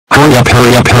up,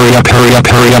 hurry up, hurry up, hurry up,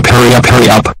 hurry up, hurry up, hurry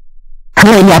up.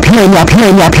 Hurry up, hurry up,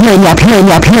 hurry up, hurry up,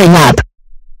 hurry up, hurry up.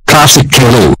 Classic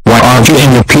Caillou, why aren't you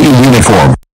in your PE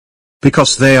uniform?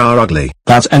 Because they are ugly.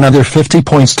 That's another 50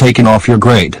 points taken off your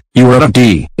grade. You are a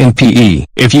D in PE.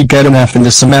 If you get an F in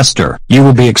this semester, you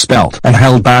will be expelled and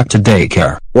held back to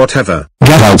daycare. Whatever.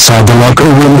 Get outside the locker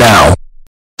room now.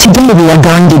 Today we are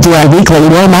going to do our weekly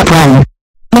warm-up run.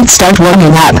 Let's start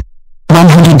warming up.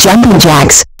 100 jumping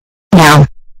jacks. Now.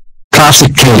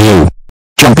 Classic Caillou.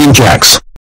 Jumping jacks.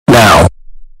 Now.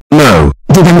 No.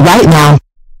 Do them right now.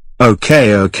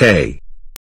 Okay.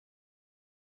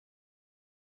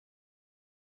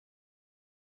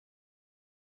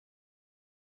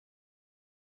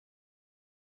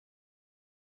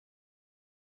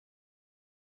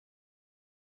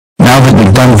 Now that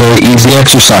we've done very easy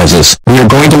exercises, we are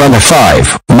going to run a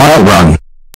 5-mile run.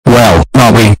 Well,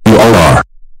 not we, you all are.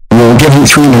 We'll give you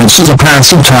 3 minutes as a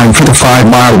passive time for the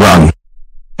 5-mile run.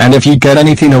 And if you get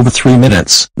anything over 3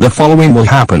 minutes, the following will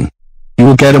happen. You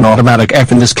will get an automatic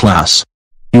F in this class.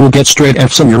 You will get straight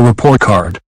Fs on your report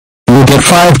card. You will get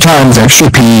 5 times extra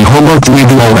PE homework we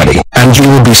do already, and you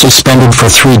will be suspended for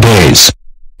 3 days.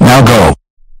 Now go.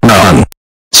 Run.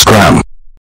 Scram.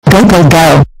 Go, go,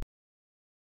 go.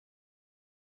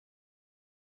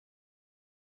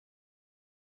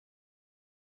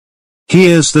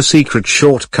 Here's the secret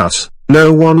shortcut.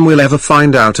 No one will ever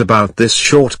find out about this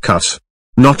shortcut.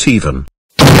 Not even.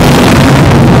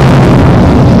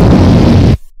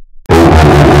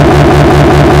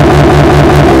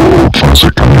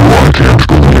 Classic Caillou, I can't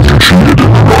believe you cheated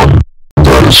in the run.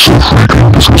 That is so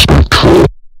freaking disrespectful.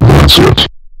 That's it.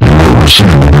 You will receive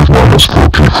 -1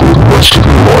 cookie for the rest of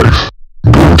your life.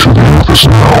 Go to the office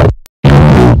now. You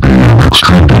will be in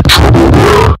extreme deep trouble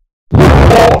there.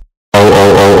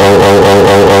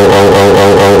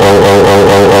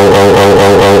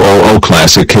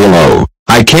 Classic Caillou,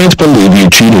 I can't believe you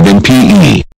cheated in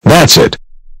PE. That's it.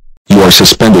 You are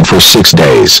suspended for 6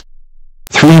 days.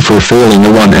 3 for failing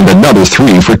a 1 and another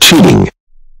 3 for cheating.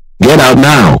 Get out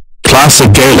now.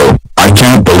 Classic Caillou, I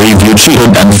can't believe you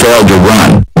cheated and failed your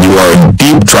run. You are in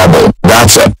deep trouble.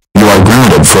 That's it. You are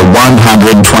grounded for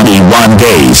 121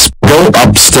 days. Go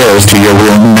upstairs to your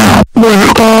room now.